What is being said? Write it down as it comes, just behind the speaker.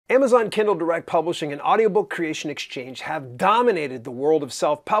Amazon Kindle Direct Publishing and Audiobook Creation Exchange have dominated the world of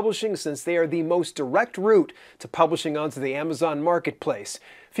self-publishing since they are the most direct route to publishing onto the Amazon marketplace.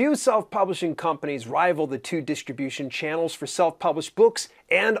 Few self-publishing companies rival the two distribution channels for self-published books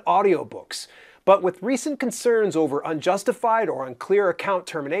and audiobooks. But with recent concerns over unjustified or unclear account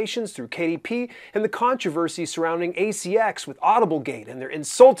terminations through KDP and the controversy surrounding ACX with AudibleGate and their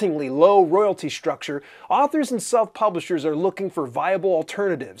insultingly low royalty structure, authors and self-publishers are looking for viable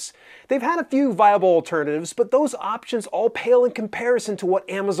alternatives. They've had a few viable alternatives, but those options all pale in comparison to what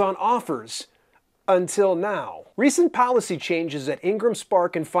Amazon offers. Until now. Recent policy changes at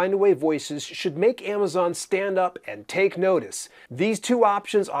IngramSpark and Findaway Voices should make Amazon stand up and take notice. These two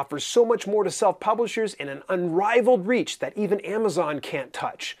options offer so much more to self-publishers and an unrivaled reach that even Amazon can't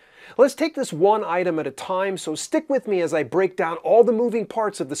touch. Let's take this one item at a time, so stick with me as I break down all the moving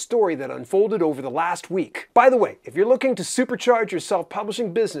parts of the story that unfolded over the last week. By the way, if you're looking to supercharge your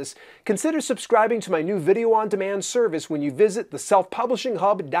self-publishing business, consider subscribing to my new video-on-demand service when you visit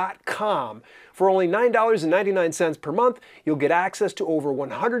theselfpublishinghub.com. For only $9.99 per month, you'll get access to over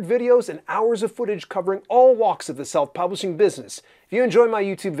 100 videos and hours of footage covering all walks of the self-publishing business. If you enjoy my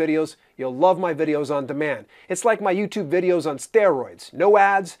YouTube videos, you'll love my videos on demand. It's like my YouTube videos on steroids. No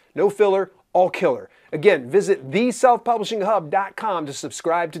ads, no filler, all killer. Again, visit theselfpublishinghub.com to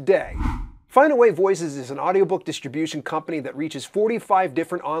subscribe today. Findaway Voices is an audiobook distribution company that reaches 45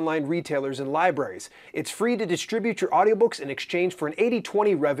 different online retailers and libraries. It's free to distribute your audiobooks in exchange for an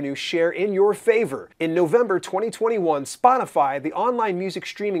 80-20 revenue share in your favor. In November 2021, Spotify, the online music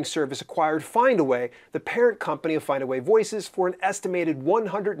streaming service, acquired Findaway, the parent company of Findaway Voices, for an estimated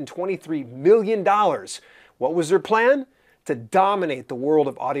 $123 million. What was their plan? To dominate the world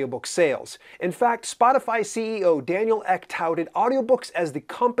of audiobook sales. In fact, Spotify CEO Daniel Ek touted audiobooks as the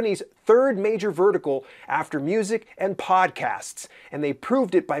company's third major vertical after music and podcasts, and they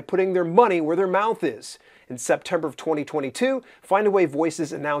proved it by putting their money where their mouth is. In September of 2022, Findaway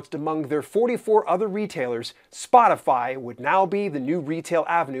Voices announced among their 44 other retailers, Spotify would now be the new retail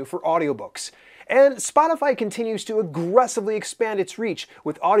avenue for audiobooks. And Spotify continues to aggressively expand its reach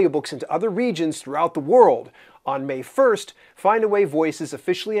with audiobooks into other regions throughout the world. On May 1st, Findaway Voices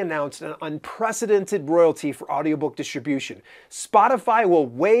officially announced an unprecedented royalty for audiobook distribution. Spotify will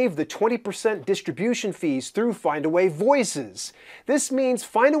waive the 20% distribution fees through Findaway Voices. This means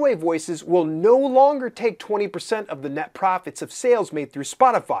Findaway Voices will no longer take 20% of the net profits of sales made through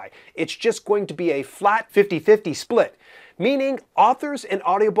Spotify. It's just going to be a flat 50-50 split. Meaning authors and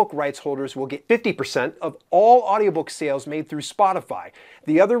audiobook rights holders will get 50% of all audiobook sales made through Spotify.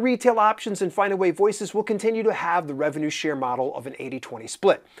 The other retail options in Findaway Voices will continue to have the revenue share model of an 80-20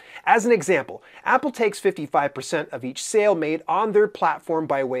 split. As an example, Apple takes 55% of each sale made on their platform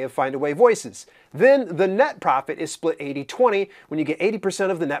by way of Findaway Voices. Then the net profit is split 80-20 when you get 80%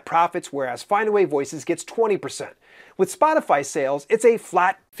 of the net profits, whereas Findaway Voices gets 20%. With Spotify sales, it's a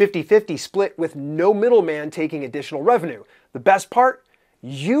flat 50-50 split with no middleman taking additional revenue. The best part?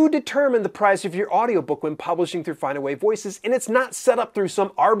 You determine the price of your audiobook when publishing through Findaway Voices, and it's not set up through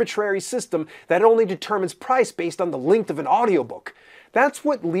some arbitrary system that only determines price based on the length of an audiobook. That's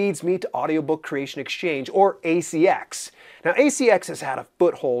what leads me to Audiobook Creation Exchange, or ACX. Now, ACX has had a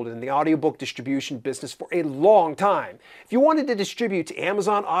foothold in the audiobook distribution business for a long time. If you wanted to distribute to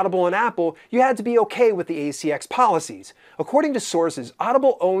Amazon, Audible, and Apple, you had to be okay with the ACX policies. According to sources,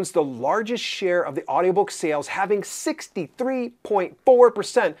 Audible owns the largest share of the audiobook sales, having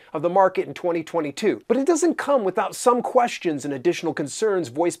 63.4% of the market in 2022. But it doesn't come without some questions and additional concerns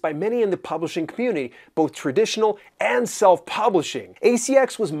voiced by many in the publishing community, both traditional and self-publishing.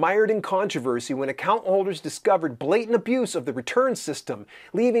 ACX was mired in controversy when account holders discovered blatant abuse of the return system,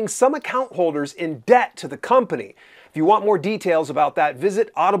 leaving some account holders in debt to the company. If you want more details about that,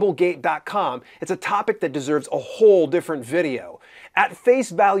 visit audiblegate.com. It's a topic that deserves a whole different video. At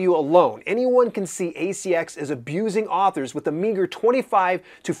face value alone, anyone can see ACX is abusing authors with a meager 25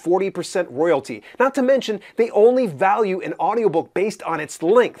 to 40% royalty. Not to mention, they only value an audiobook based on its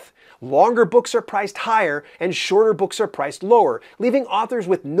length. Longer books are priced higher and shorter books are priced lower, leaving authors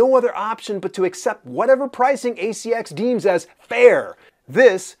with no other option but to accept whatever pricing ACX deems as fair.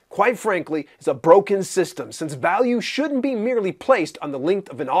 This, quite frankly, is a broken system, since value shouldn't be merely placed on the length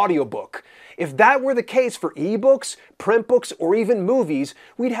of an audiobook. If that were the case for ebooks, print books, or even movies,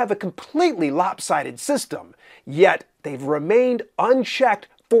 we'd have a completely lopsided system. Yet, they've remained unchecked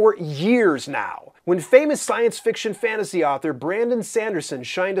for years now. When famous science fiction fantasy author Brandon Sanderson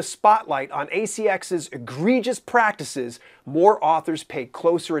shined a spotlight on ACX's egregious practices, more authors paid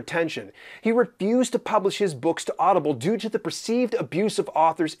closer attention. He refused to publish his books to Audible due to the perceived abuse of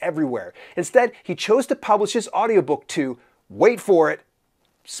authors everywhere. Instead, he chose to publish his audiobook to, wait for it,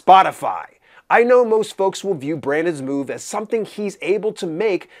 Spotify. I know most folks will view Brandon's move as something he's able to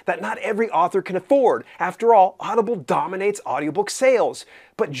make that not every author can afford. After all, Audible dominates audiobook sales.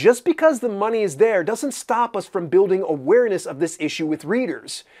 But just because the money is there doesn't stop us from building awareness of this issue with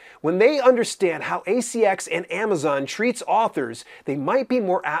readers. When they understand how ACX and Amazon treats authors, they might be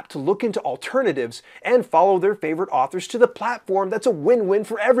more apt to look into alternatives and follow their favorite authors to the platform that's a win-win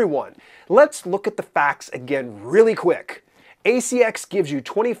for everyone. Let's look at the facts again really quick. ACX gives you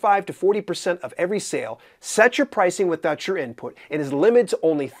 25 to 40% of every sale, sets your pricing without your input, and is limited to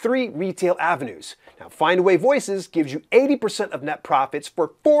only 3 retail avenues. Now, Findaway Voices gives you 80% of net profits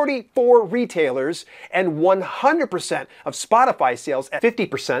for 44 retailers and 100% of Spotify sales at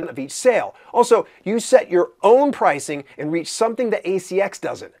 50% of each sale. Also, you set your own pricing and reach something that ACX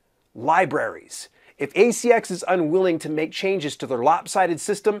doesn't: libraries. If ACX is unwilling to make changes to their lopsided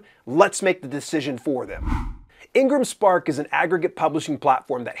system, let's make the decision for them. IngramSpark is an aggregate publishing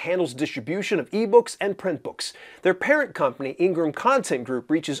platform that handles distribution of ebooks and print books. Their parent company, Ingram Content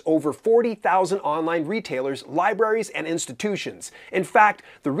Group, reaches over 40,000 online retailers, libraries, and institutions. In fact,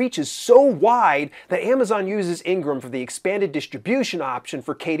 the reach is so wide that Amazon uses Ingram for the expanded distribution option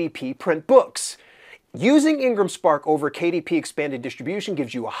for KDP print books. Using IngramSpark over KDP expanded distribution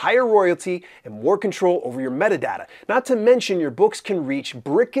gives you a higher royalty and more control over your metadata. Not to mention your books can reach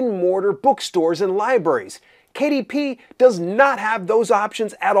brick-and-mortar bookstores and libraries. KDP does not have those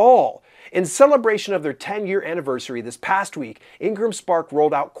options at all. In celebration of their 10-year anniversary this past week, IngramSpark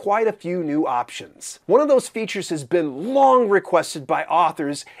rolled out quite a few new options. One of those features has been long requested by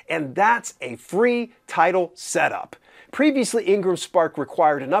authors, and that's a free title setup. Previously, IngramSpark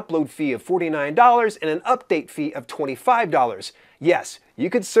required an upload fee of $49 and an update fee of $25. Yes,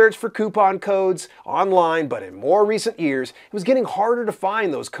 you could search for coupon codes online, but in more recent years, it was getting harder to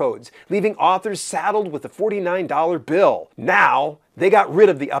find those codes, leaving authors saddled with a $49 bill. Now, they got rid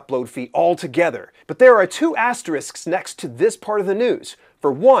of the upload fee altogether. But there are 2 asterisks next to this part of the news.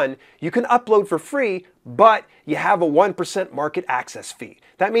 For one, you can upload for free, but you have a 1% market access fee.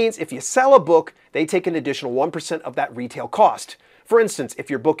 That means if you sell a book, they take an additional 1% of that retail cost. For instance, if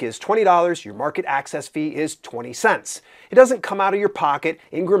your book is $20, your market access fee is 20 cents. It doesn't come out of your pocket.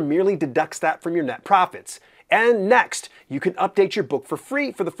 Ingram merely deducts that from your net profits. And next, you can update your book for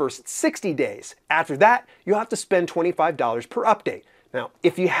free for the first 60 days. After that, you'll have to spend $25 per update. Now,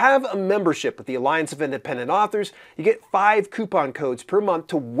 if you have a membership with the Alliance of Independent Authors, you get 5 coupon codes per month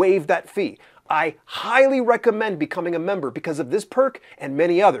to waive that fee. I highly recommend becoming a member because of this perk and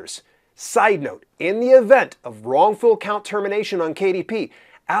many others. Side note, in the event of wrongful account termination on KDP,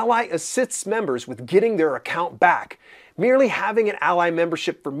 Ally assists members with getting their account back. Merely having an Ally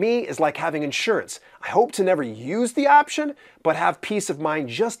membership for me is like having insurance. I hope to never use the option, but have peace of mind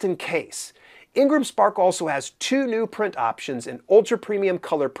just in case. IngramSpark also has 2 new print options in ultra premium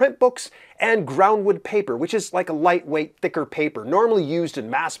color print books and groundwood paper, which is like a lightweight, thicker paper normally used in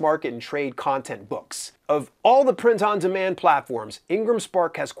mass market and trade content books. Of all the print-on-demand platforms,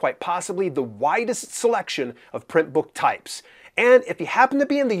 IngramSpark has quite possibly the widest selection of print book types. And if you happen to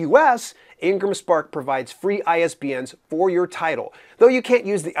be in the US, IngramSpark provides free ISBNs for your title. Though you can't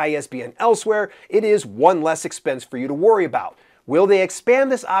use the ISBN elsewhere, it is one less expense for you to worry about. Will they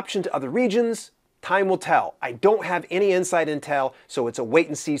expand this option to other regions? Time will tell. I don't have any inside intel, so it's a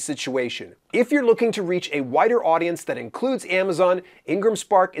wait-and-see situation. If you're looking to reach a wider audience that includes Amazon,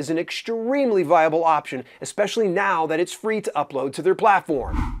 IngramSpark is an extremely viable option, especially now that it's free to upload to their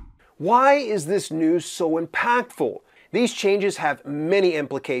platform. Why is this news so impactful? These changes have many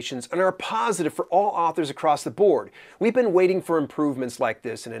implications and are positive for all authors across the board. We've been waiting for improvements like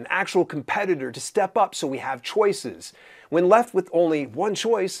this and an actual competitor to step up so we have choices. When left with only one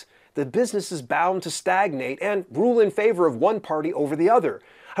choice, the business is bound to stagnate and rule in favor of one party over the other.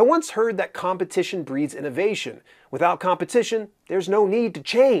 I once heard that competition breeds innovation. Without competition, there's no need to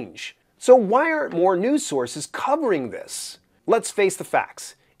change. So why aren't more news sources covering this? Let's face the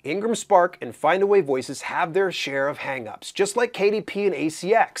facts. IngramSpark and Findaway Voices have their share of hang-ups, just like KDP and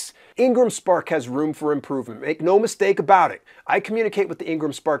ACX. IngramSpark has room for improvement, make no mistake about it. I communicate with the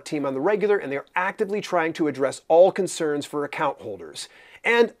IngramSpark team on the regular, and they're actively trying to address all concerns for account holders.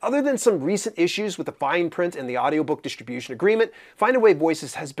 And other than some recent issues with the fine print and the audiobook distribution agreement, Findaway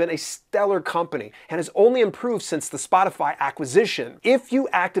Voices has been a stellar company and has only improved since the Spotify acquisition. If you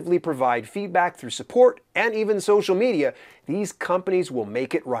actively provide feedback through support and even social media, these companies will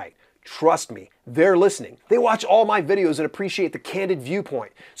make it right. Trust me, they're listening. They watch all my videos and appreciate the candid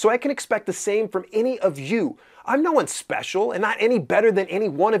viewpoint, so I can expect the same from any of you. I'm no one special and not any better than any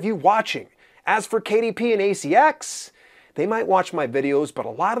one of you watching. As for KDP and ACX, They might watch my videos, but a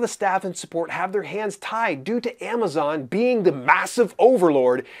lot of the staff and support have their hands tied due to Amazon being the massive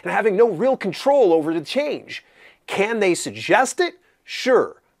overlord and having no real control over the change. Can they suggest it?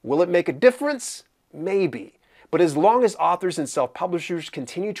 Sure. Will it make a difference? Maybe. But as long as authors and self-publishers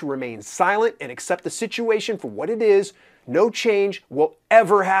continue to remain silent and accept the situation for what it is, no change will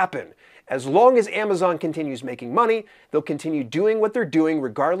ever happen. As long as Amazon continues making money, they'll continue doing what they're doing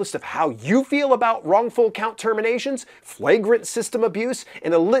regardless of how you feel about wrongful account terminations, flagrant system abuse,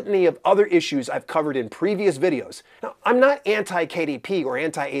 and a litany of other issues I've covered in previous videos. Now, I'm not anti-KDP or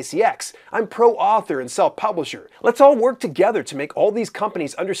anti-ACX. I'm pro-author and self-publisher. Let's all work together to make all these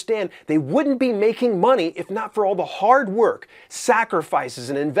companies understand they wouldn't be making money if not for all the hard work, sacrifices,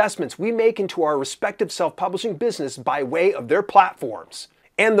 and investments we make into our respective self-publishing business by way of their platforms.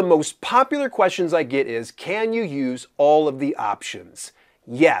 And the most popular questions I get is, can you use all of the options?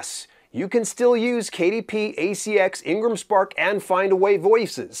 Yes, you can still use KDP, ACX, IngramSpark, and Findaway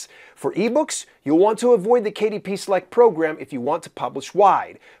Voices. For ebooks, you'll want to avoid the KDP Select program if you want to publish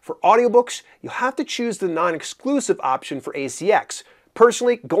wide. For audiobooks, you'll have to choose the non-exclusive option for ACX.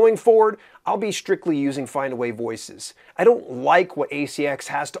 Personally, going forward, I'll be strictly using Findaway Voices. I don't like what ACX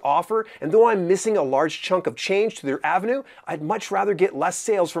has to offer, and though I'm missing a large chunk of change to their avenue, I'd much rather get less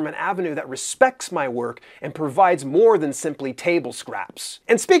sales from an avenue that respects my work and provides more than simply table scraps.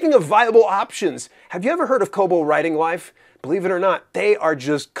 And speaking of viable options, have you ever heard of Kobo Writing Life? Believe it or not, they are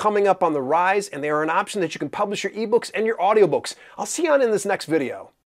just coming up on the rise, and they are an option that you can publish your ebooks and your audiobooks. I'll see you on in this next video.